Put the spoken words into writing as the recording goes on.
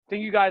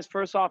thank you guys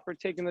first off for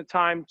taking the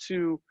time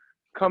to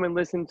come and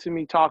listen to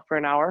me talk for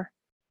an hour.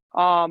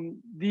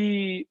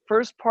 The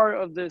first part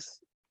of this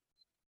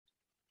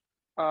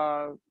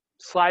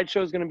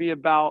slideshow is going to be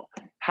about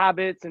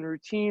habits and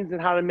routines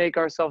and how to make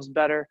ourselves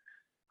better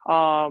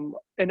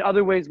in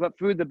other ways but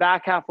food. The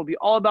back half will be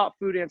all about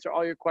food, answer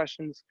all your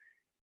questions.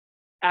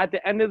 At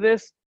the end of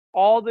this,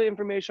 all the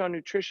information on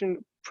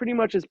nutrition pretty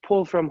much is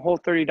pulled from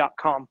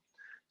whole30.com.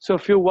 So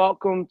feel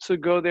welcome to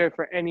go there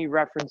for any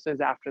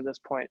references after this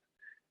point.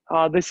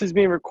 This is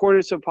being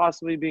recorded, so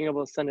possibly being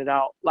able to send it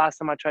out. Last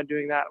time I tried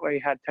doing that,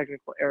 we had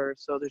technical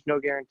errors, so there's no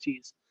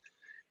guarantees.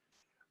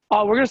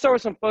 We're going to start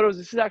with some photos.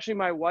 This is actually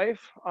my wife.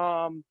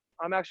 I'm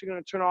actually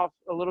going to turn off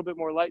a little bit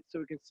more light so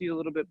we can see a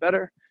little bit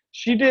better.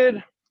 She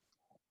did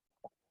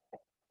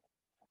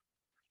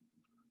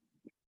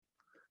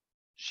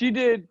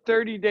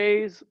 30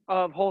 days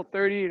of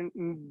Whole30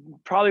 and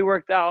probably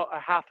worked out a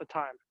half a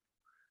time.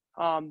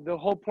 The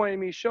whole point of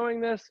me showing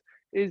this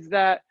is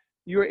that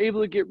you're able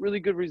to get really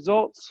good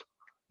results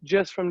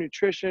just from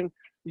nutrition.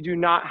 You do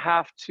not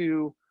have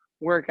to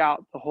work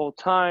out the whole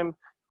time.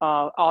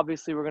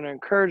 Obviously, we're going to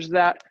encourage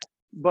that,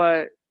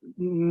 but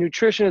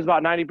nutrition is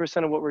about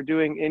 90% of what we're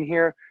doing in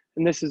here,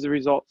 and this is the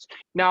results.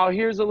 Now,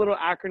 here's a little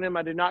acronym.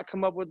 I did not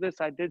come up with this.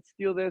 I did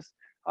steal this.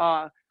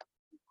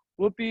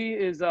 WHOOPI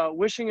is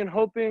wishing and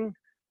hoping,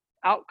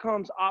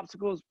 outcomes,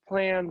 obstacles,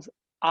 plans,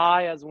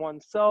 I as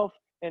oneself,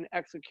 and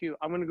execute.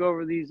 I'm going to go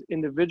over these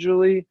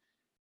individually,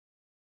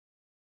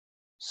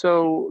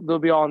 so they'll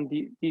be all in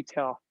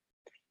detail.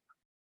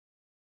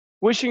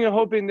 Wishing and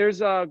hoping, there's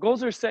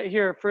goals are set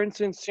here. For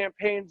instance,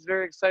 Champagne's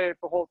very excited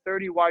for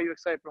Whole30. Why are you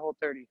excited for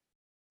Whole30?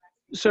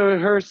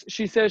 So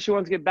she says she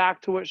wants to get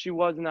back to what she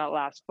was in that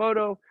last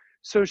photo.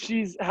 So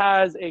she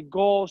has a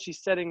goal. She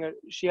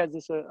has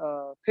this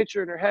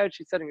picture in her head.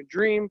 She's setting a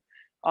dream.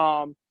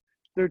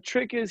 The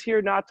trick is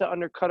here not to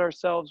undercut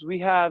ourselves. We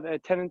have a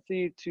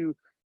tendency to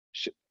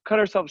cut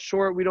ourselves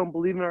short. We don't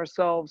believe in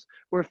ourselves.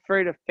 We're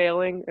afraid of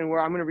failing. And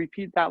I'm going to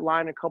repeat that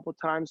line a couple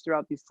times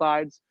throughout these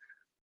slides.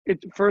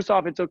 First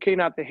off, it's okay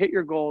not to hit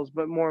your goals,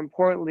 but more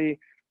importantly,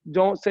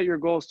 don't set your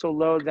goals so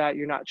low that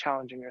you're not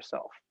challenging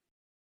yourself.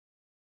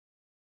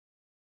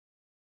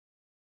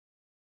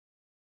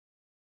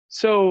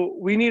 So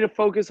we need to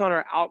focus on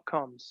our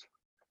outcomes.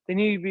 They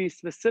need to be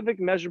specific,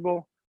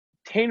 measurable,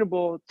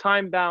 attainable,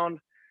 time-bound.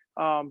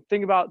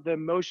 Think about the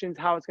emotions,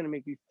 how it's going to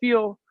make you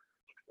feel,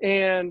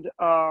 and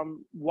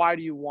why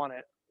do you want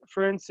it?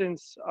 For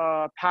instance,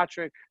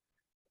 Patrick,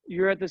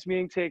 you're at this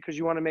meeting today because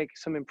you want to make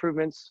some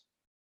improvements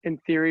in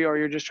theory, or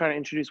you're just trying to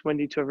introduce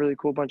Wendy to a really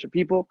cool bunch of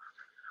people.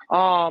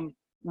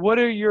 What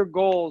are your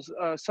goals?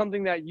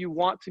 Something that you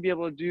want to be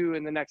able to do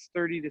in the next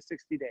 30 to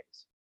 60 days?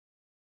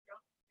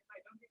 If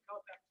I don't get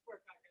called back to work,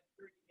 I have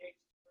 30 days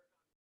to work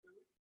on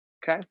food.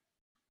 Okay.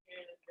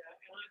 And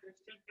there's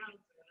 10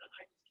 pounds in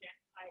it.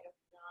 I have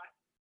not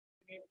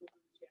been able to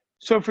lose yet.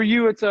 So for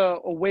you, it's a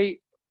weight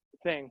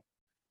thing.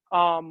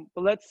 But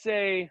let's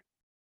say,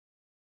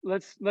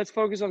 let's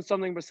focus on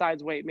something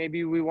besides weight.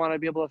 Maybe we want to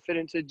be able to fit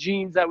into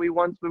jeans that we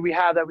haven't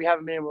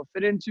been able to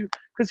fit into,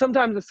 because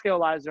sometimes the scale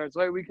lies there. It's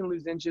like we can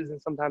lose inches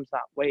and sometimes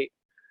not weight.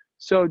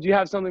 So do you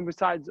have something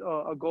besides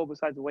a goal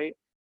besides weight?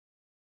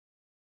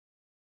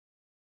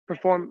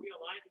 Perform,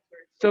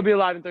 still be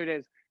alive in 30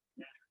 days.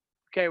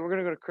 Okay, we're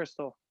gonna go to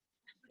Crystal.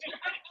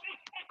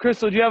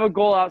 Crystal, do you have a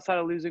goal outside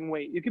of losing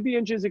weight? It could be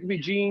inches, it could be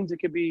jeans, it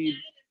could be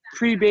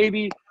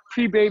pre-baby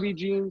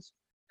jeans.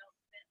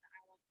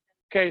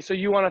 Okay, so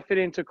you want to fit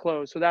into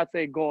clothes. So that's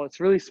a goal. It's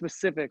really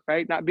specific,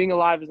 right? Not being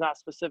alive is not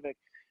specific.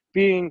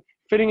 Fitting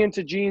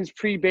into jeans,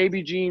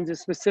 pre-baby jeans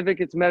is specific.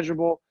 It's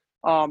measurable.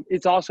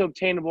 It's also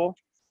obtainable.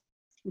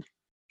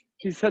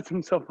 He sets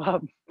himself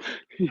up.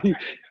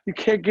 you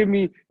can't give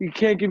me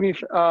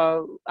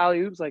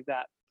alley-oops like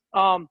that.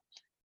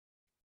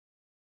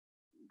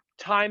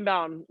 Time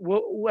bound.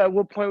 At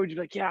what point would you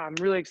be like, yeah, I'm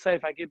really excited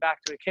if I get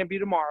back to it? Can't be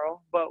tomorrow,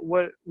 but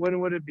when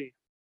would it be?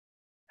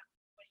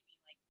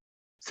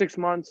 6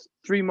 months,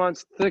 3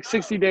 months,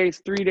 60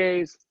 days, 3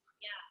 days.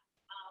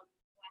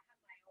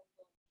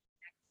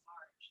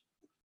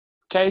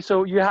 Okay,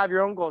 so you have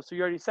your own goals. So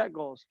you already set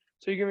goals.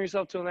 So you're giving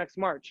yourself till next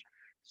March.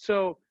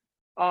 So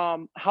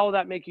how will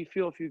that make you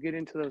feel if you get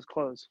into those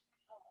clothes?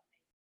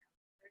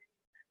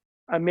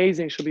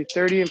 Amazing. She'll be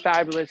 30 and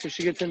fabulous if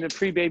she gets into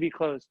pre-baby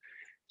clothes.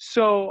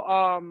 So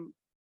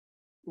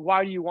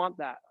why do you want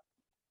that?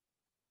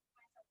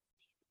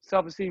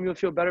 Self-esteem, you'll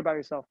feel better about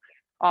yourself.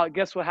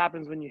 Guess what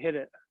happens when you hit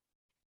it?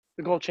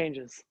 The goal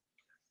changes.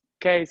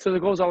 Okay, so the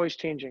goal is always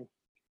changing.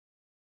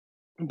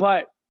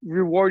 But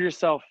reward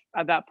yourself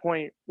at that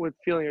point with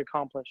feeling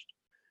accomplished.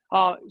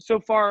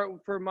 So far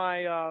for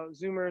my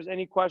Zoomers,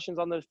 any questions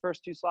on those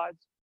first two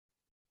slides?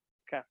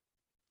 Okay.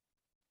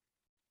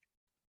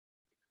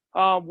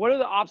 What are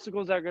the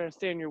obstacles that are going to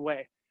stay in your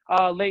way?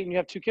 Leighton, you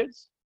have 2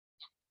 kids?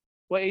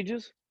 What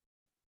ages?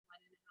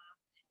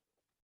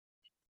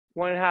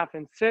 1.5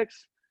 and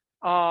 6.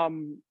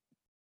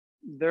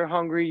 They're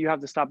hungry. You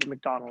have to stop at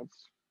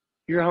McDonald's.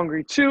 You're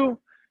hungry too.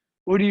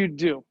 What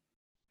do?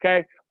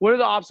 Okay. What are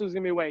the obstacles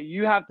going to be away?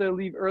 You have to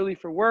leave early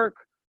for work.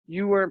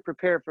 You weren't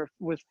prepared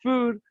with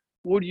food.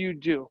 What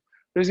do?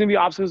 There's going to be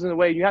obstacles in the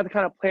way. You have to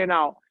kind of plan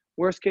out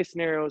worst case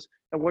scenarios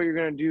and what you're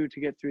going to do to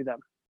get through them.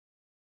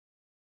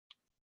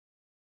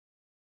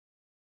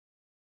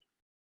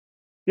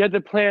 You have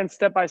to plan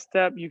step by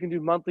step. You can do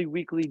monthly,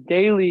 weekly,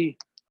 daily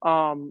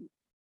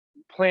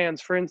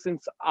plans. For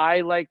instance,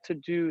 I like to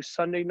do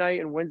Sunday night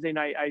and Wednesday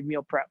night, I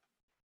meal prep.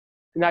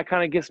 And that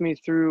kind of gets me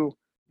through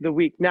the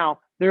week.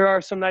 Now, there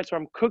are some nights where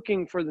I'm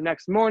cooking for the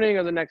next morning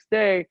or the next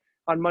day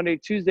on Monday,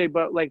 Tuesday,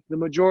 but like the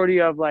majority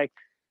of like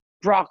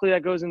broccoli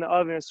that goes in the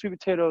oven and sweet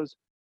potatoes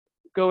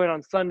go in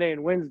on Sunday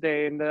and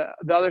Wednesday. And the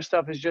other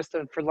stuff is just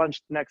for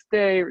lunch the next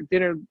day, or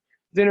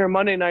dinner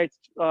Monday nights,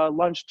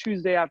 lunch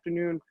Tuesday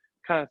afternoon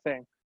kind of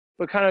thing.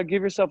 But kind of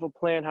give yourself a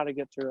plan how to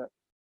get through it.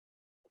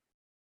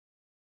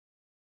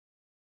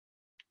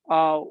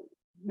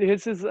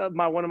 This is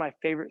one of my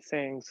favorite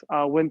sayings.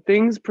 When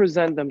things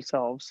present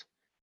themselves,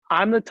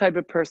 I'm the type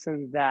of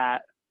person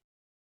that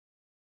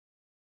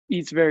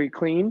eats very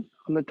clean.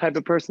 I'm the type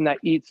of person that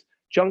eats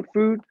junk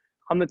food.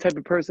 I'm the type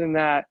of person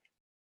that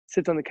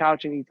sits on the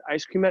couch and eats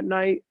ice cream at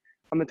night.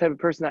 I'm the type of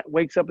person that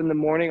wakes up in the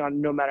morning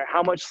on no matter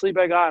how much sleep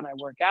I got and I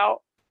work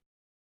out.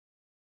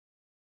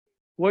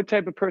 What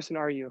type of person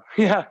are you?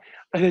 Yeah,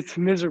 it's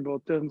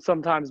miserable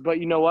sometimes, but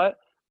you know what?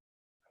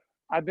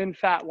 I've been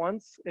fat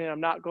once and I'm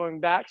not going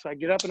back, so I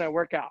get up and I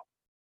work out.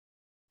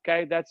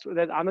 Okay, that's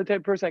I'm the type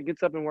of person that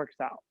gets up and works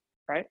out,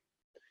 right?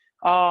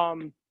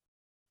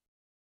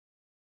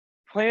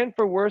 Plan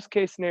for worst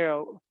case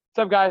scenario. What's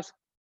up, guys?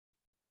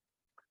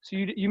 So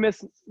you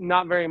miss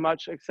not very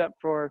much except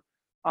for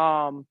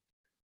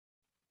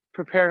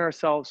preparing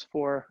ourselves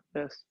for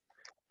this.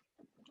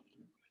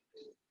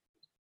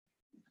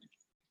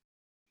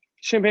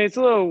 Champagne, it's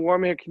a little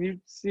warm here. Can you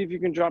see if you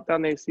can drop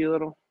down the AC a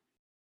little?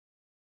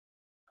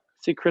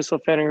 See Crystal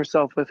fanning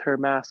herself with her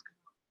mask.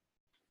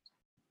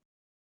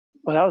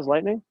 Oh, that was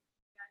lightning?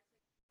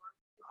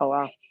 Oh,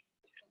 wow.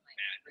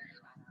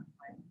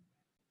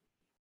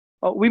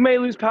 Oh, we may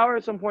lose power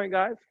at some point,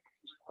 guys.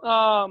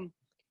 Don't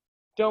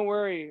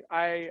worry.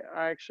 I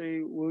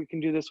actually, we can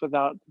do this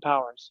without the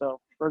power, so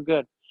we're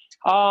good.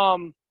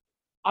 I'm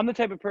the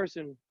type of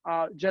person.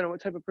 Jenna, what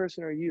type of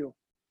person are you?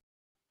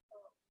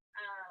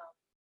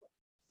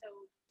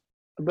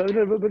 I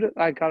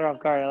got her off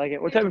guard. I like it.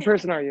 What type of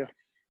person are you? I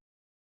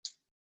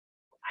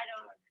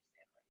don't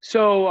understand.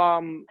 So,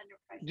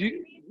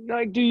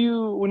 do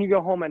you when you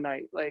go home at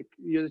night, like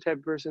you're the type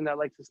of person that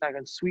likes to snack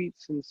on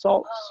sweets and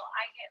salts? Oh,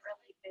 I get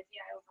really busy.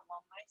 I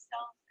overwhelm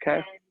myself. Okay.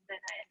 And then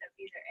I end up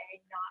either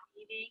not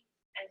eating,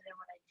 and then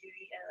when I do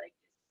eat, I like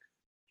just.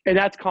 And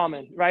that's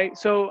common, right?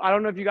 So I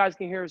don't know if you guys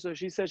can hear her. So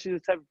she says she's the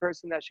type of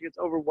person that she gets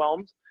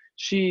overwhelmed.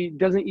 She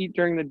doesn't eat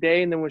during the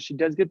day, and then when she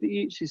does get to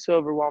eat, she's so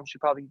overwhelmed she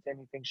probably eats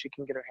anything she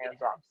can get her hands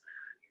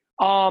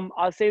on.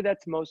 I'll say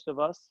that's most of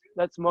us.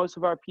 That's most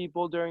of our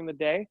people during the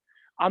day.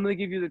 I'm gonna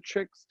give you the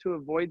tricks to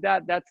avoid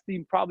that. That's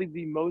probably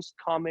the most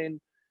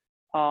common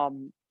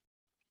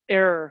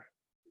error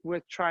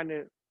with trying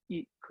to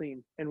eat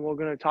clean. And we're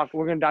gonna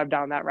dive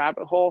down that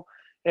rabbit hole.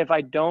 If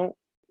I don't,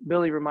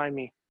 Billy, remind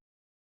me.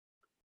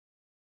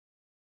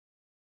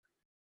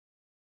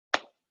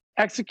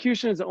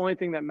 Execution is the only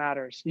thing that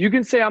matters. You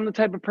can say I'm the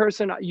type of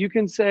person, you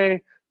can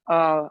say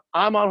I'm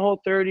on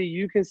Whole30,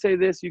 you can say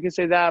this, you can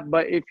say that,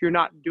 but if you're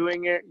not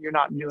doing it, you're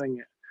not doing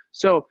it.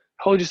 So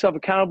hold yourself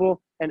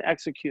accountable and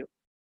execute.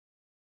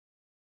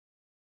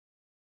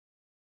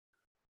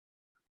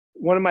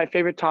 One of my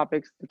favorite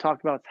topics to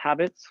talk about is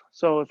habits.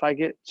 So if I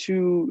get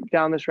too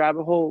down this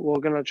rabbit hole, we're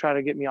gonna try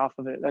to get me off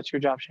of it. That's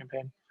your job,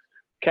 Champagne.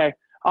 Okay.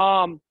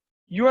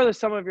 You are the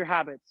sum of your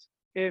habits.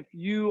 If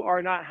you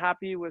are not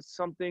happy with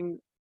something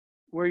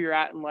where you're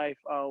at in life,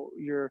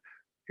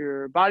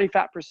 your body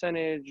fat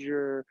percentage,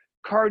 your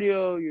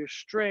cardio, your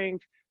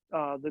strength,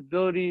 the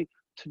ability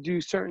to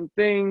do certain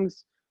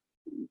things,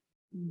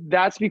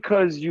 that's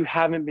because you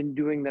haven't been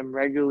doing them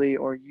regularly,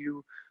 or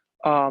you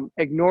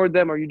ignored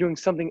them, or you're doing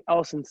something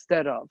else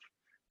instead of,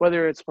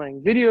 whether it's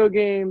playing video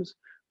games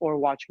or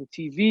watching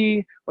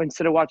TV, or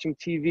instead of watching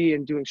TV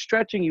and doing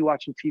stretching, you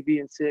watching TV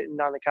and sitting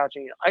on the couch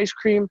and eating ice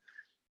cream.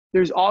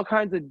 There's all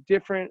kinds of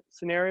different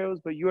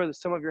scenarios, but you are the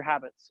sum of your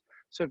habits.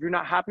 So if you're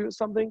not happy with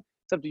something,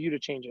 it's up to you to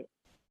change it.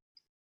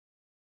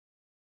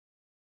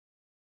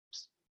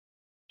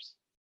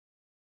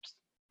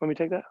 Let me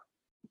take that.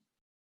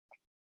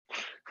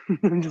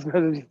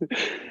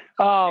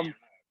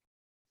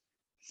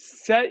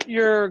 Set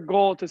your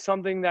goal to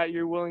something that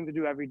you're willing to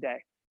do every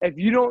day. If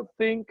you don't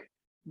think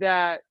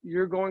that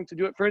you're going to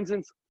do it, for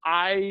instance,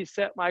 I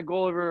set my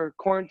goal over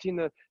quarantine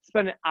to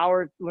spend an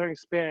hour learning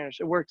Spanish.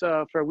 It worked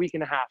for a week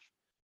and a half.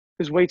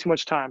 It was way too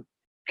much time.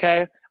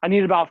 Okay, I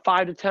needed about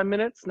 5 to 10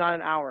 minutes, not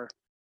an hour.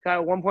 Okay,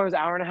 at one point it was an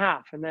hour and a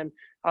half, and then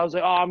I was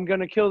like, oh, I'm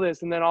gonna kill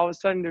this, and then all of a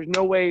sudden there's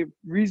no way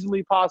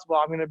reasonably possible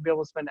I'm gonna be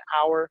able to spend an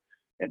hour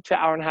to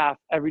hour and a half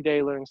every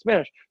day learning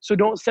Spanish. So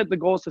don't set the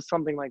goals to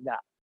something like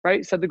that,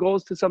 right? Set the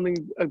goals to something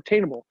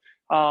obtainable.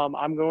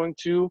 I'm going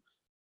to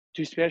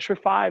do Spanish for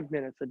 5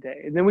 minutes a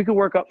day, and then we can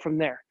work up from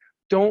there.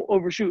 Don't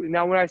overshoot.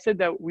 Now, when I said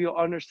that we'll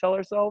undersell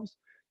ourselves,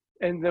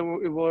 and then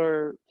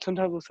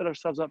sometimes we'll set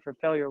ourselves up for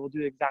failure. We'll do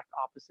the exact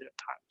opposite at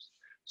times.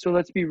 So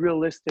let's be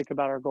realistic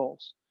about our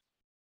goals.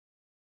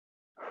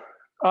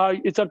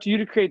 It's up to you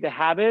to create the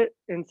habit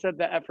and set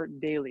the effort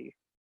daily.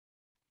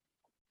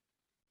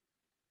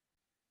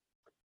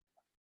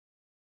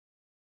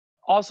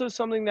 Also,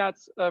 something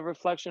that's a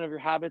reflection of your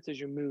habits is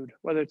your mood,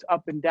 whether it's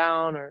up and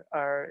down,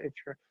 or if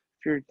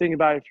you're thinking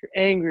about it, if you're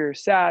angry or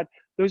sad.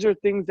 Those are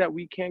things that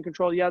we can't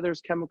control. Yeah,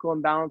 there's chemical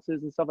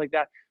imbalances and stuff like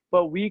that,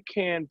 but we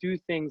can do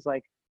things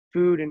like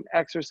food and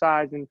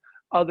exercise and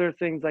other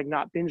things like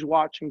not binge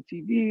watching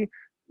TV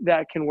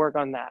that can work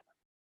on that.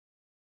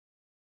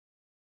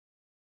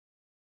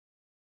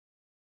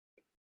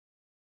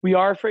 We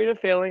are afraid of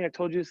failing. I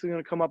told you this is going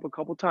to come up a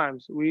couple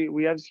times.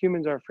 We as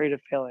humans are afraid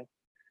of failing.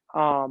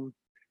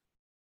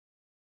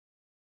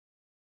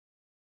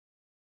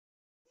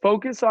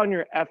 Focus on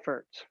your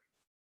effort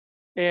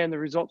and the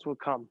results will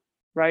come,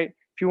 right?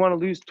 If you want to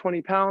lose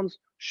 20 pounds,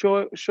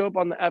 show up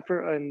on the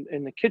effort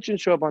in the kitchen,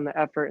 show up on the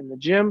effort in the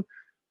gym.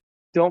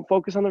 Don't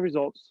focus on the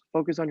results.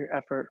 Focus on your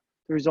effort.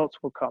 The results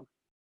will come.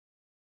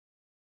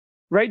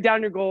 Write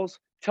down your goals.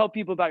 Tell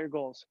people about your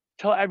goals.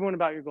 Tell everyone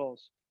about your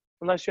goals.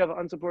 Unless you have an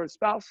unsupportive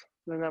spouse,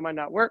 then that might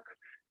not work.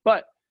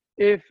 But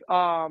if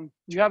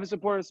you have a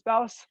supportive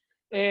spouse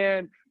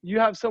and you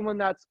have someone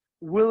that's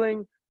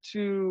willing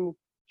to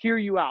hear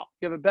you out,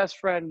 you have a best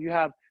friend, you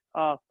have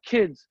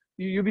kids,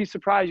 you'll be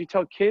surprised. You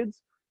tell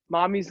kids,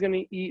 mommy's going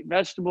to eat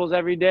vegetables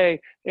every day,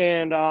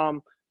 and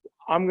I'm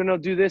going to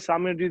do this,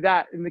 I'm going to do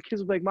that. And the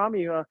kids will be like,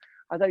 Mommy, I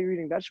thought you were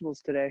eating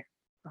vegetables today.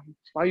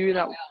 Why are you eating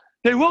that?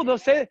 They will. They'll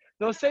say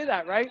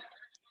that, right?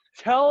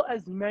 Tell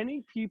as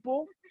many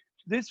people.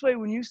 This way,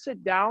 when you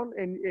sit down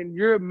and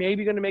you're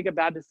maybe going to make a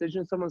bad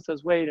decision, someone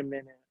says, wait a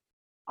minute.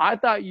 I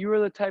thought you were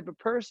the type of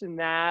person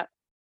that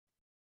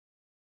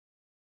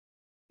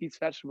eats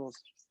vegetables,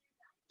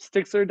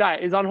 sticks to their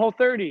diet, is on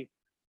Whole30.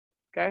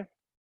 Okay?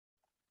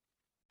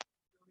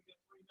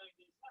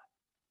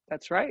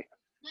 That's right.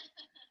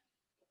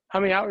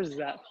 How many hours is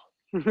that?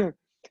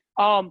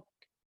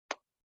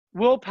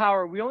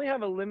 Willpower, we only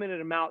have a limited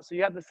amount, so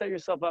you have to set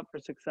yourself up for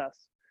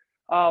success.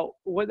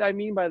 What I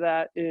mean by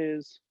that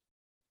is,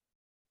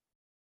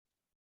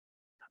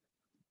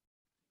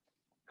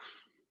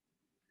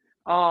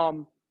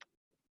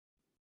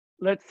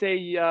 let's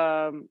say,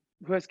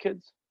 who has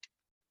kids?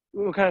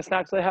 What kind of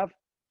snacks do they have?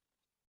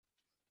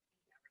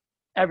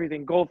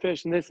 Everything,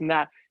 goldfish and this and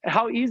that. And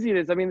how easy it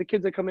is. I mean, the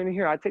kids that come in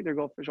here, I take their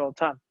goldfish all the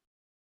time.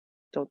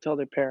 Don't tell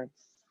their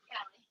parents.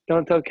 Callie.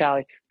 Don't tell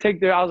Callie.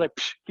 I was like,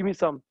 give me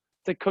some.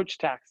 It's like coach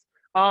tax.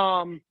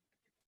 The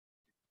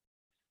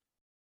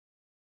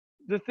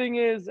thing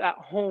is, at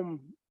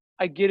home,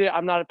 I get it.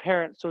 I'm not a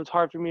parent, so it's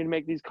hard for me to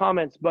make these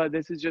comments, but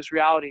this is just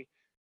reality.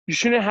 You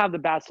shouldn't have the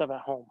bad stuff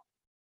at home.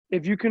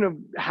 If you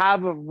can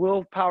have a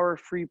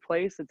willpower-free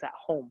place, it's at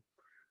home.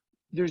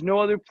 There's no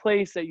other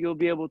place that you'll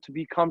be able to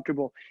be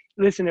comfortable.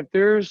 Listen, if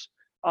there's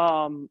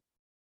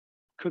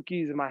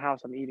cookies in my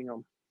house, I'm eating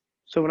them.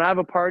 So when I have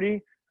a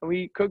party and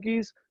we eat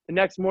cookies, the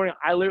next morning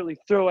I literally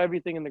throw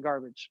everything in the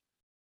garbage.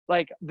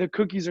 Like, the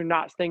cookies are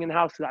not staying in the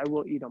house because I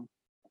will eat them.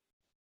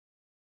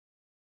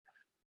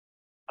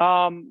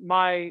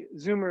 My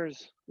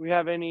Zoomers, we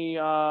have any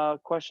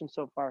questions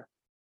so far?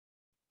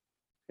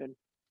 Good.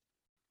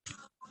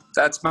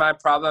 That's my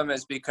problem,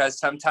 is because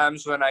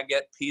sometimes when I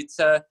get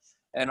pizza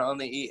and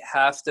only eat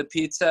half the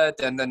pizza,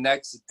 then the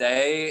next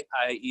day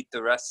I eat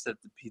the rest of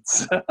the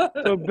pizza.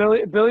 So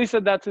Billy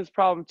said that's his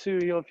problem too.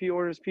 You know, if he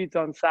orders pizza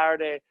on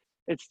Saturday,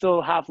 it's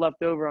still half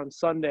left over on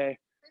Sunday.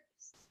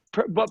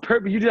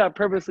 You do that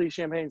purposely,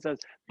 Champagne says.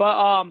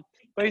 But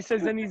he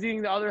says then he's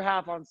eating the other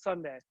half on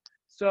Sunday.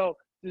 So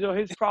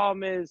his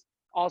problem is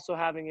also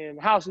having it in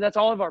the house. And that's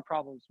all of our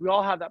problems. We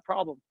all have that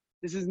problem.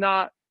 This is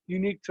not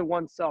unique to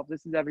oneself.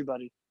 This is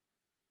everybody.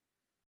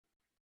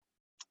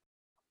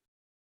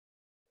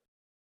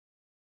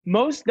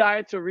 Most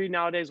diets are read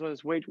nowadays, whether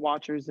it's Weight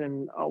Watchers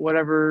and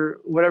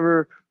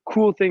whatever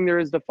cool thing there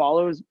is to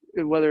follow, is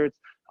whether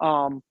it's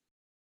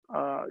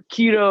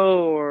keto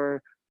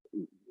or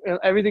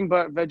everything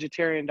but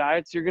vegetarian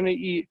diets. You're going to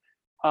eat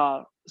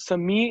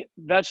some meat,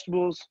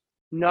 vegetables,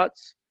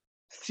 nuts,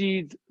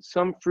 seeds,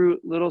 some fruit,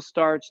 little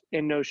starch,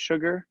 and no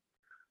sugar.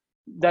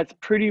 That's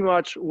pretty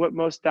much what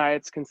most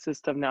diets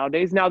consist of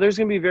nowadays. Now, there's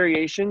going to be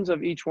variations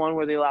of each one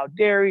where they allow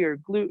dairy or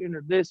gluten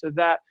or this or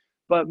that,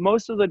 but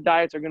most of the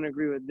diets are going to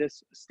agree with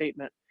this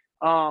statement.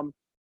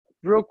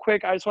 Real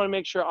quick, I just want to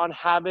make sure on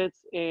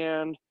habits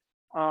and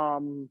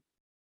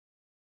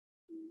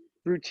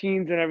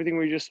routines and everything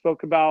we just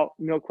spoke about,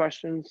 no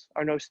questions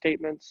or no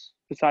statements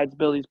besides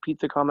Billy's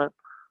pizza comment.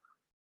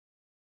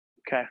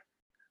 Okay.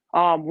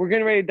 We're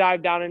getting ready to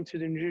dive down into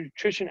the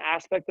nutrition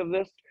aspect of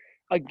this.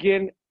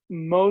 Again,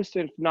 most,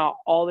 if not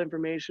all, the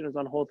information is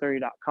on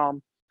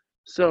Whole30.com.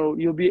 So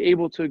you'll be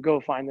able to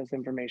go find this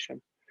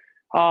information.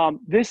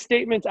 This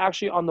statement's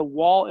actually on the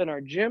wall in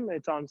our gym.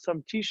 It's on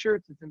some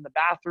t-shirts. It's in the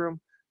bathroom.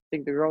 I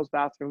think the girls'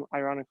 bathroom,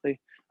 ironically.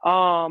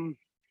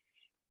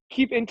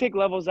 keep intake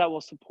levels that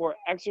will support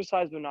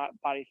exercise but not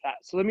body fat.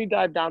 So let me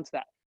dive down to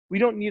that. We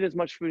don't need as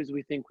much food as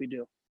we think we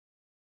do.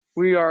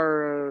 We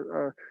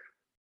are a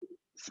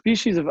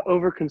species of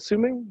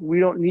over-consuming. We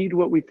don't need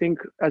what we think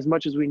as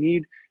much as we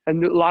need.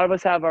 And a lot of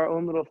us have our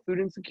own little food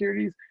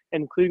insecurities,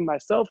 including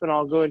myself, and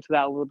I'll go into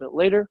that a little bit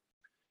later.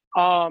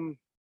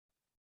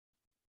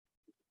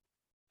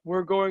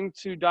 We're going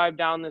to dive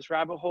down this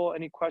rabbit hole.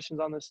 Any questions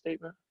on this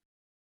statement?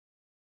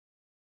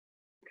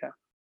 Okay.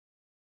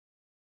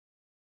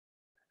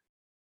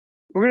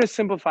 We're going to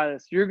simplify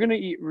this. You're going to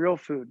eat real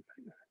food.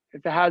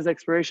 If it has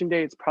expiration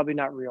date, it's probably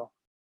not real.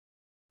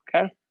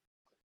 Okay.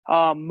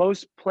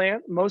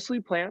 Mostly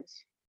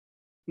plants,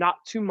 not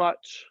too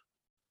much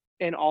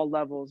in all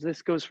levels.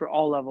 This goes for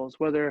all levels,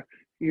 whether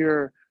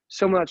you're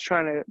someone that's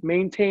trying to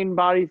maintain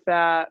body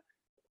fat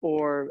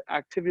or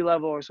activity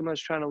level, or someone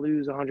that's trying to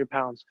lose 100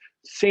 pounds.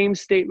 Same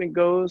statement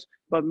goes,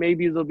 but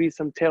maybe there'll be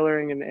some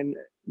tailoring and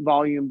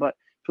volume. But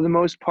for the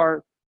most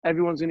part,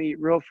 everyone's going to eat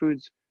real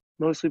foods,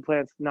 mostly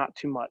plants, not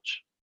too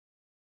much.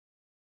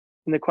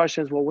 And the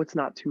question is, well, what's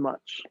not too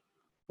much?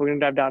 We're going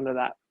to dive down to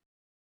that.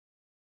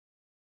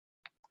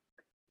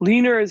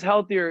 Leaner is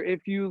healthier.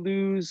 If you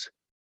lose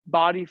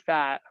body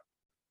fat,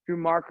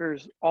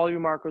 all your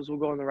markers will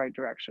go in the right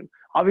direction.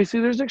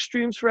 Obviously, there's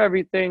extremes for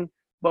everything,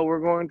 but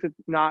we're going to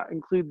not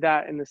include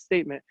that in the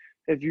statement.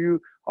 If you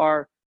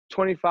are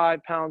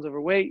 25 pounds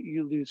overweight,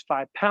 you lose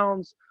 5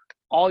 pounds,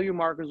 all your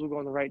markers will go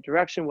in the right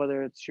direction,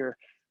 whether it's your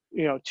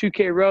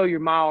 2K row, your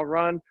mile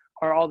run,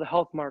 or all the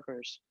health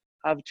markers.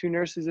 I have 2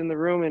 nurses in the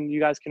room, and you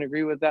guys can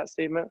agree with that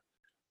statement.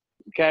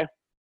 Okay.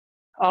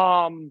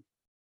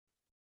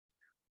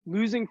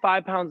 Losing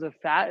 5 pounds of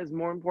fat is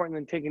more important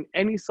than taking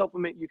any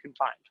supplement you can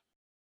find.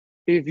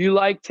 If you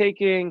like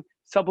taking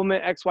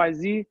supplement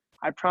XYZ,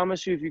 I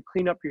promise you, if you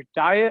clean up your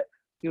diet,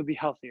 you'll be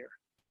healthier.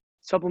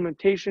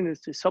 Supplementation is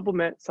to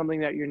supplement something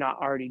that you're not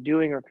already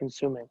doing or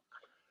consuming.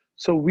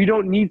 So we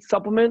don't need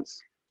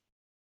supplements.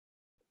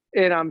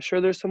 And I'm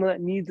sure there's someone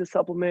that needs a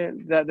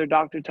supplement that their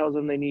doctor tells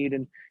them they need,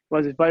 and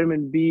whether it's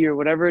vitamin B or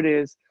whatever it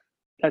is,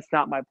 that's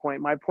not my point.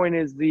 My point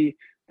is the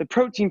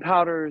protein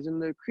powders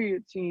and the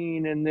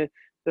creatine and the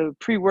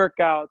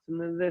pre-workouts and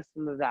the this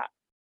and the that.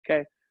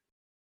 Okay.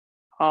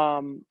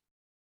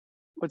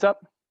 What's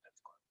up?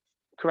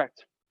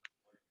 Correct.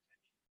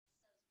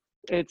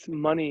 It's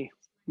money.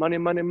 Money.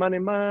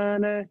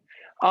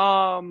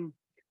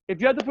 If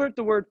you had to put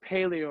the word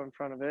paleo in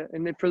front of it,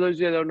 and for those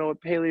of you that don't know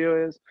what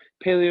paleo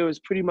is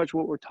pretty much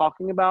what we're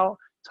talking about.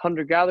 It's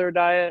hunter-gatherer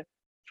diet,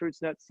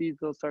 fruits, nuts, seeds,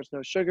 little starch,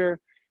 no sugar.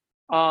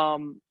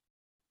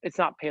 It's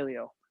not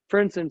paleo. For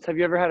instance, have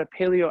you ever had a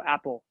paleo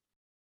apple?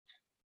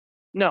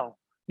 No.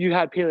 You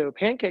had paleo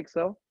pancakes,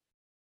 though.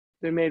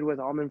 They're made with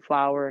almond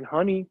flour and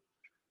honey.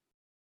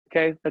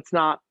 Okay, that's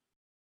not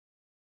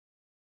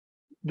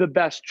the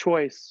best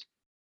choice.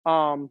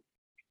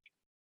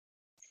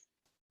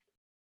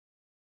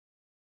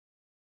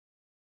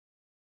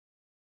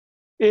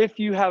 If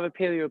you have a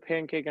paleo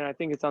pancake, and I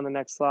think it's on the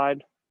next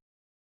slide,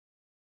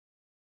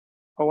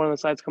 or one of the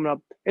slides coming up,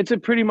 it's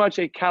pretty much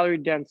a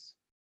calorie-dense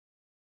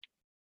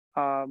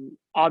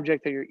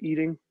object that you're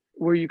eating,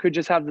 where you could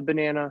just have the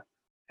banana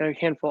and a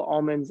handful of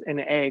almonds and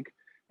an egg,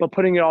 but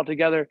putting it all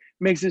together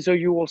makes it so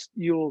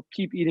you'll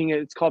keep eating it.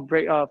 It's called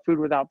food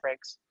without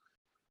breaks.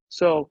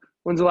 So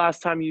when's the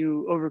last time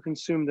you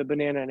overconsumed the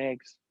banana and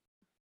eggs?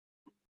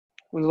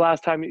 When's the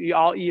last time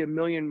I'll eat a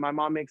million? My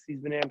mom makes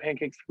these banana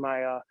pancakes for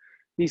my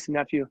niece and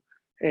nephew,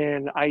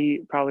 and I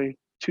eat probably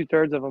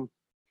 2/3 of them.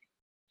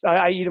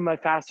 I eat them as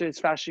fast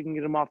as you can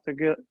get them off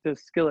the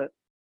skillet.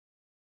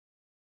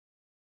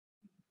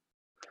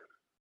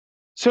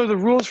 So the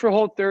rules for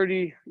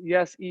Whole30,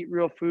 yes, eat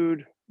real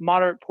food,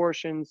 moderate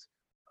portions.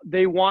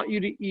 They want you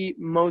to eat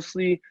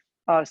mostly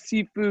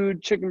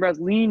seafood, chicken breast,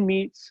 lean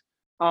meats.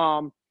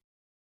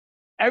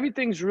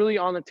 Everything's really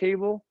on the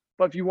table,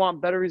 but if you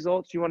want better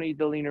results, you want to eat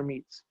the leaner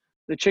meats,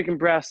 the chicken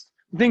breast,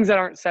 things that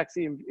aren't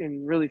sexy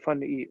and really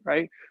fun to eat,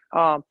 right?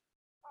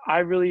 I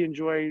really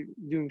enjoy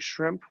doing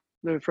shrimp.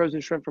 The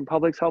frozen shrimp from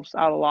Publix helps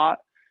out a lot.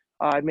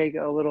 I make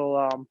a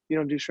little, you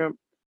don't do shrimp?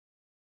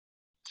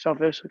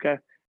 Shellfish, okay.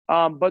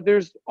 But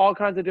there's all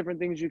kinds of different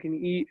things you can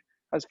eat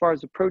as far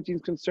as the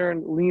protein's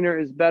concerned. Leaner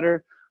is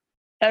better.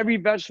 Every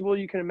vegetable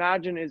you can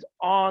imagine is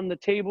on the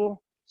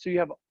table, so you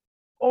have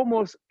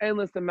almost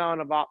endless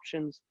amount of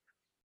options.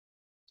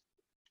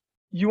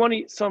 You want to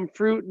eat some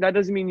fruit. That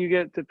doesn't mean you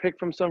get to pick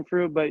from some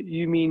fruit, but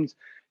means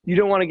you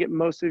don't want to get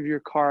most of your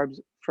carbs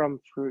from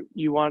fruit.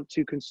 You want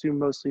to consume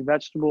mostly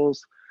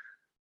vegetables.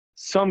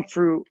 Some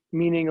fruit,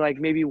 meaning like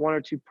maybe 1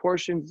 or 2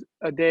 portions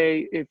a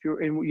day. And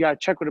you gotta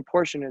check what a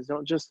portion is.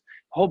 Don't just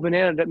whole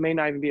banana. That may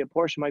not even be a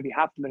portion. Might be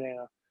half the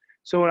banana.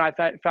 So when I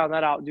found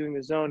that out doing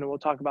the zone, and we'll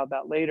talk about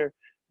that later.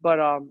 But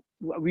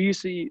we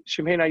used to eat,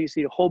 Champagne and I used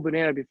to eat a whole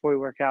banana before we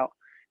work out.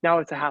 Now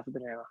it's a half a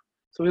banana.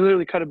 So we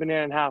literally cut a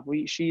banana in half.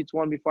 She eats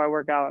one before I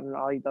work out, and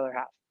I'll eat the other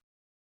half.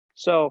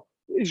 So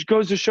it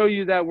goes to show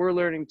you that we're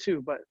learning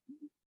too, but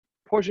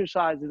portion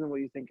size isn't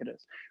what you think it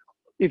is.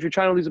 If you're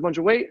trying to lose a bunch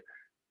of weight,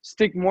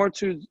 stick more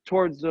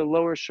towards the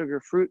lower sugar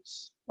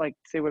fruits, like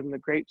stay away from the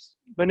grapes,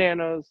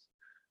 bananas,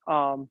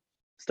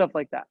 stuff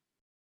like that.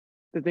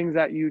 The things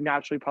that you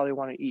naturally probably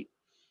want to eat.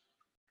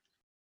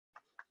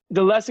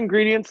 The less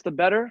ingredients, the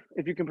better.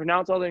 If you can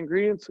pronounce all the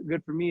ingredients,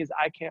 good for me is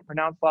I can't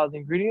pronounce a lot of the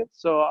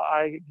ingredients, so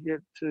I get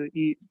to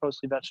eat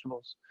mostly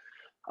vegetables.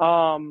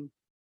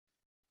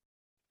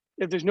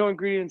 If there's no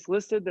ingredients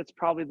listed, that's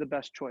probably the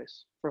best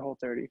choice for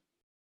Whole30.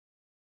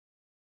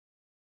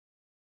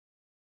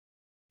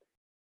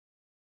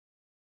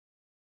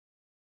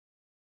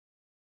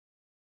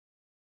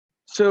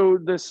 So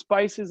the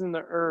spices and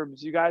the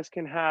herbs, you guys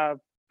can have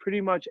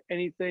pretty much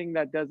anything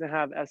that doesn't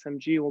have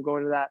SMG. We'll go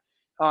into that.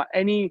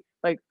 Any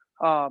like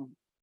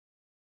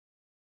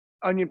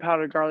onion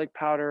powder, garlic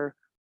powder,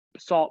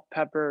 salt,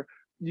 pepper.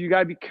 You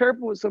gotta be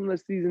careful with some of the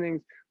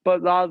seasonings,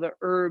 but a lot of the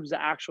herbs,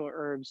 the actual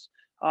herbs,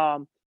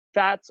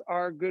 fats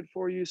are good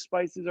for you.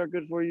 Spices are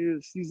good for you.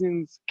 The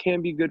seasonings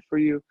can be good for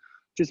you.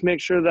 Just make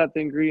sure that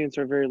the ingredients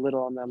are very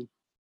little on them.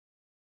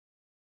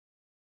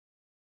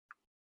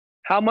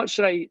 How much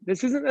should I eat?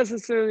 This isn't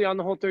necessarily on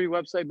the Whole30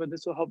 website, but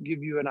this will help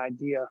give you an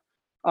idea.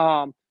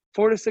 4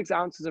 to 6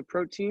 ounces of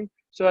protein.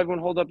 So everyone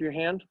hold up your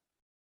hand.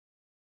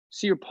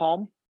 See your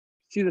palm.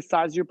 See the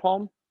size of your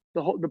palm,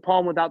 the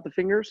palm without the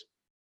fingers,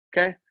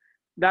 okay?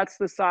 That's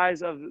the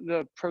size of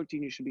the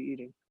protein you should be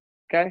eating,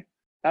 okay?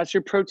 That's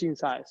your protein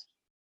size.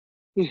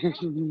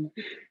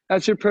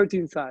 That's your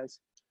protein size,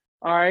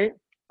 all right?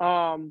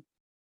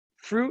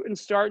 Fruit and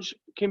starch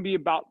can be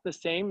about the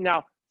same.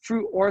 Now,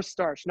 fruit or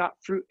starch, not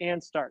fruit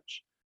and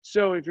starch.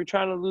 So if you're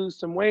trying to lose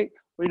some weight,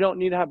 we don't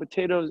need to have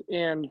potatoes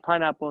and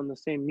pineapple in the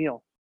same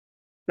meal.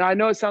 Now, I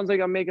know it sounds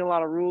like I'm making a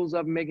lot of rules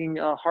of making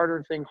a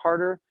harder thing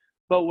harder,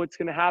 but what's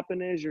going to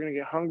happen is you're going to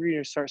get hungry and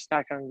you start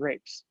snacking on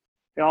grapes.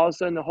 And all of a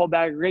sudden, the whole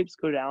bag of grapes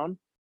go down.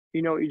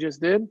 You know what you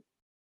just did?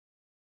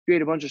 You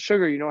ate a bunch of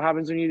sugar. You know what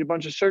happens when you eat a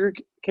bunch of sugar,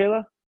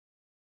 Kayla?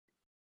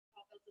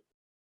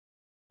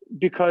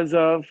 Because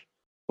of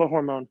what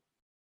hormone?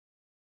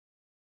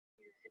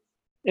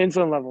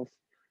 Insulin levels.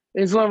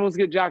 Insulin levels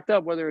get jacked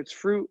up, whether it's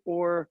fruit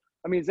or,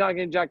 I mean, it's not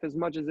getting jacked as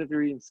much as if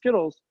you're eating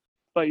Skittles,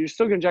 but you're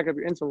still going to jack up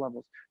your insulin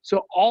levels.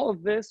 So all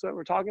of this, what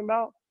we're talking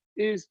about,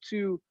 is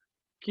to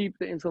keep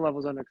the insulin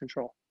levels under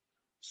control.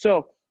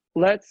 So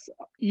let's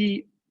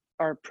eat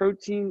our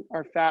protein,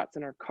 our fats,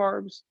 and our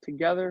carbs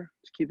together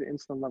to keep the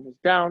insulin levels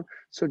down.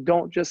 So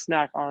don't just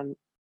snack on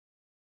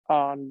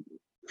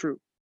fruit.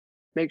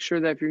 Make sure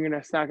that if you're going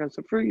to snack on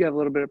some fruit, you have a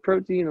little bit of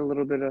protein, a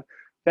little bit of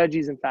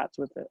veggies and fats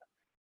with it.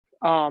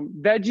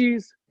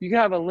 Veggies, you can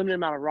have a limited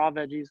amount of raw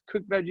veggies,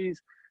 cooked veggies,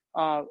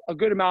 a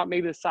good amount,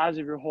 maybe the size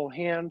of your whole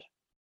hand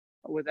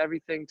with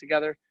everything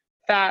together.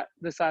 Fat,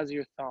 the size of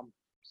your thumb.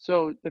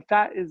 So the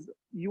fat is,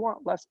 you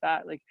want less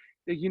fat. Like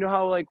you know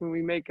how like when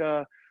we make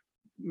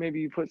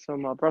maybe you put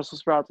some Brussels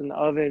sprouts in the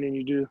oven and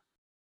you do,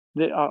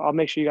 I'll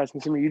make sure you guys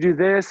can see me. You do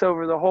this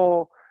over the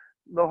whole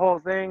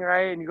thing,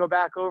 right? And you go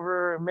back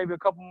over maybe a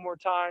couple more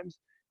times.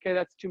 Okay,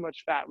 that's too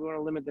much fat. We want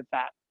to limit the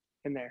fat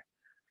in there.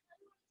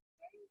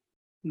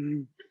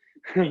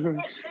 Mm-hmm.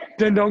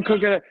 Then don't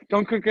cook it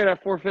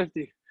at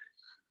 450.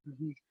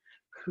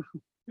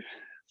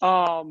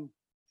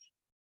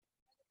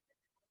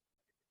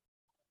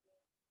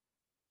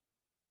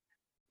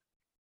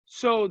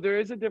 So there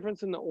is a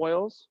difference in the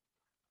oils.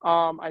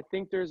 I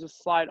think there's a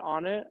slide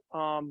on it,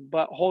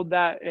 but hold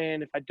that,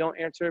 and if I don't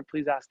answer it,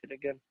 please ask it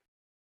again.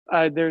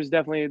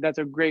 That's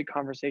a great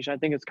conversation. I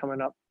think it's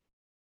coming up.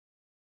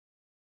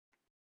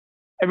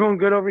 Everyone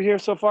good over here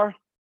so far?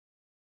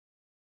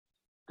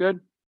 Good?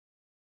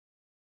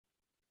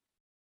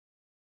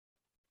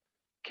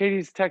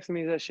 Katie's texting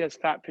me that she has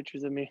fat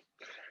pictures of me.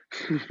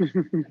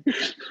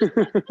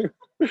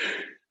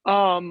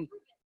 No.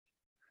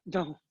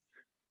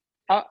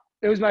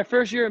 It was my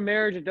first year of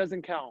marriage. It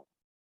doesn't count.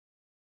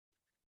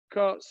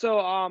 So,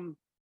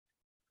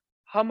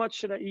 how much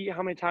should I eat?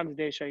 How many times a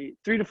day should I eat?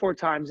 3 to 4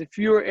 times. If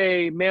you're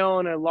a male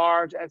in a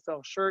large XL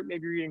shirt,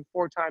 maybe you're eating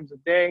 4 times a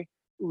day.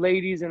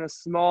 Ladies in a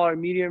small or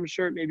medium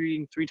shirt, maybe you're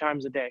eating 3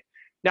 times a day.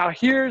 Now,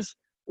 here's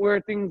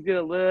where things get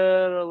a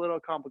little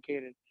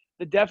complicated.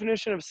 The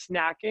definition of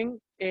snacking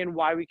and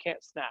why we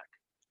can't snack.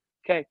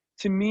 Okay,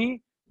 to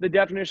me, the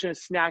definition of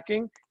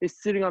snacking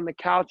is sitting on the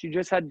couch. You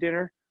just had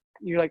dinner.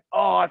 You're like,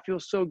 oh, I feel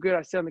so good.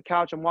 I sit on the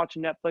couch. I'm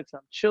watching Netflix.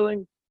 I'm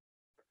chilling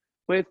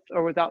with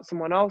or without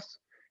someone else.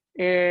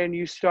 And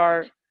you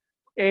start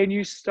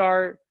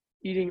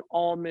eating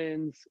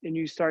almonds and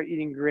you start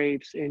eating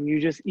grapes and you're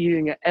just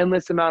eating an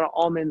endless amount of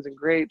almonds and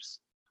grapes,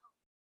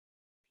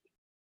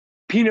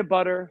 peanut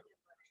butter,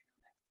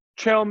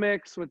 trail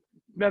mix with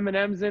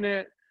M&Ms in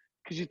it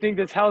because you think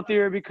that's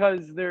healthier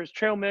because there's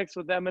trail mix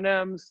with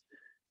M&Ms.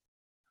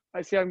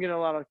 I see I'm getting a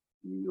lot of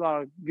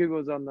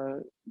giggles on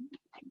the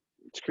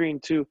screen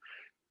too.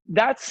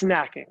 That's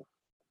snacking.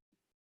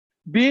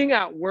 Being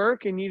at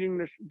work and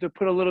needing to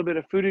put a little bit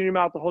of food in your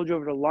mouth to hold you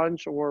over to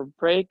lunch or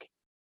break,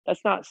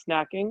 that's not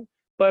snacking.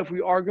 But if we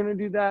are going to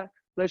do that,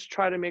 let's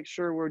try to make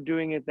sure we're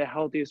doing it the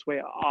healthiest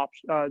way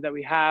that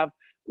we have,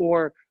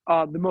 or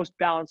the most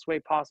balanced way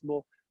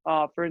possible.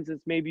 For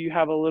instance, maybe you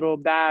have a little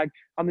bag.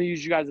 I'm gonna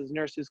use you guys as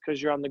nurses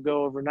because you're on the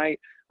go overnight.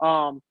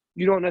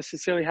 You don't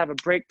necessarily have a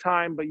break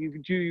time, but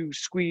you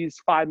squeeze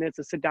 5 minutes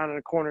to sit down in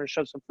a corner and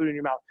shove some food in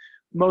your mouth.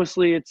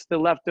 Mostly it's the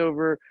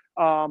leftover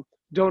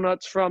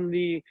donuts from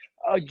the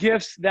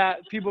gifts that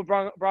people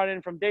brought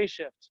in from day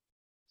shift.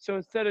 So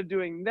instead of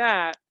doing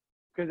that,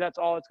 because that's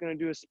all it's going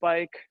to do is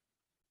spike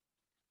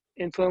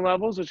insulin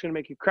levels, which is going to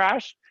make you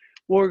crash,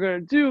 what we're going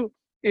to do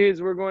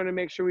is we're going to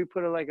make sure we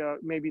put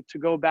maybe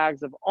to-go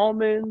bags of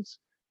almonds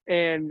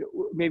and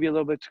maybe a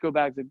little bit to-go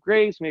bags of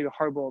grapes, maybe a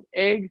hard-boiled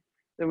egg.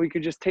 Then we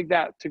could just take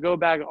that to-go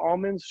bag of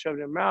almonds, shove it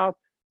in our mouth,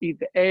 eat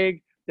the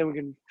egg. Then we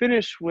can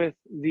finish with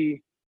the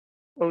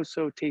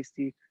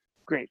oh-so-tasty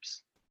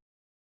grapes.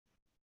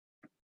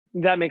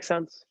 That makes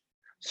sense?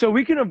 So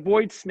we can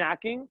avoid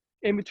snacking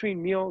in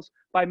between meals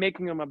by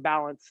making them a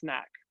balanced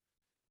snack.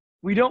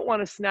 We don't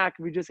want to snack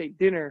if we just ate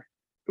dinner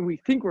and we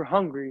think we're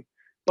hungry,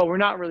 but we're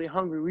not really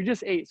hungry. We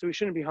just ate, so we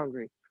shouldn't be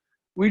hungry.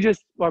 We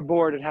just are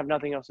bored and have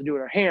nothing else to do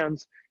with our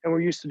hands, and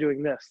we're used to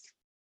doing this.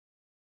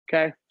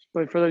 Okay?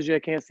 But for those of you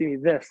that can't see me,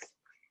 this.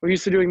 We're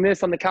used to doing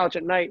this on the couch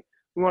at night.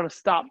 We want to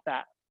stop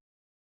that.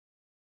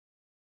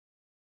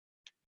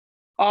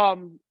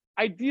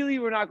 Ideally,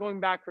 we're not going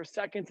back for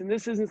seconds, and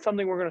this isn't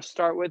something we're going to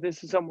start with.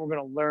 This is something we're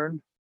going to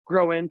learn,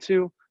 grow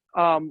into.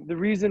 The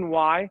reason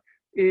why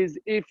is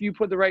if you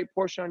put the right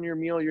portion on your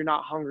meal, you're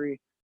not hungry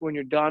when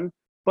you're done,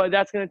 but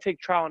that's going to take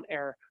trial and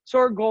error. So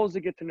our goal is to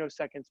get to no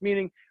seconds,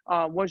 meaning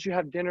once you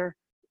have dinner,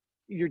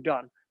 you're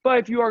done. But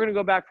if you are going to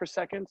go back for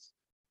seconds,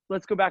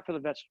 let's go back for the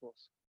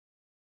vegetables.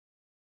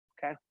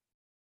 Okay.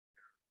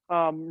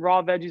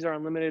 Raw veggies are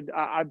unlimited.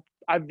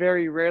 I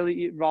very rarely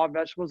eat raw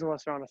vegetables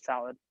unless they're on a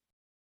salad.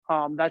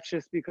 That's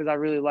just because I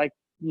really like,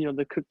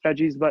 the cooked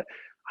veggies, but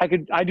I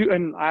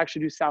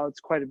actually do salads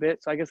quite a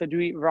bit. So I guess I do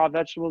eat raw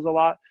vegetables a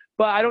lot,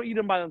 but I don't eat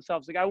them by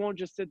themselves. Like I won't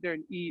just sit there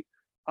and eat,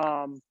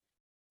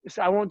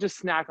 I won't just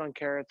snack on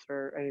carrots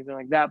or anything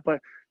like that, but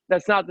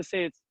that's not to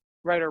say it's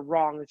right or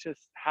wrong. It's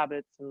just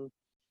habits, and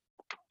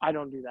I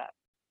don't do that.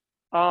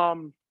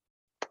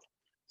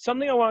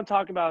 Something I want to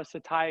talk about is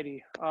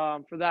satiety.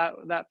 For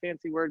that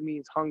fancy word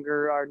means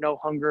hunger or no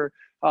hunger,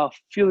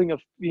 feeling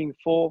of being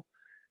full.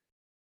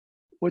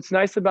 What's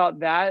nice about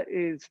that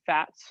is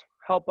fats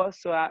help us.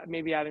 So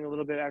maybe adding a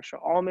little bit of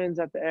extra almonds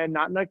at the end,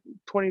 not like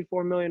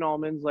 24 million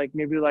almonds, like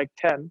maybe like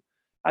 10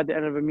 at the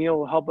end of a meal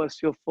will help us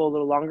feel full a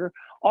little longer.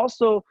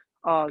 Also,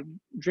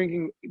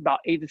 drinking about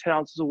 8 to 10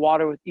 ounces of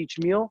water with each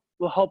meal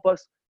will help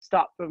us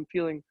stop from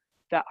feeling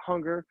that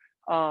hunger.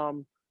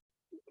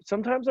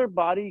 Sometimes our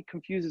body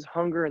confuses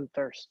hunger and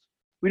thirst.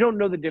 We don't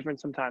know the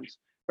difference sometimes.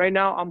 Right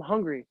now, I'm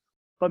hungry,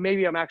 but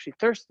maybe I'm actually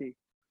thirsty.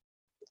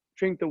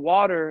 Drink the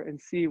water and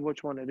see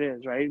which one it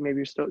is, right?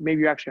 Maybe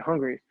you're actually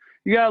hungry.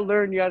 You gotta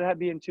learn, you gotta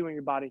be in tune with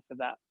your body for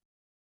that.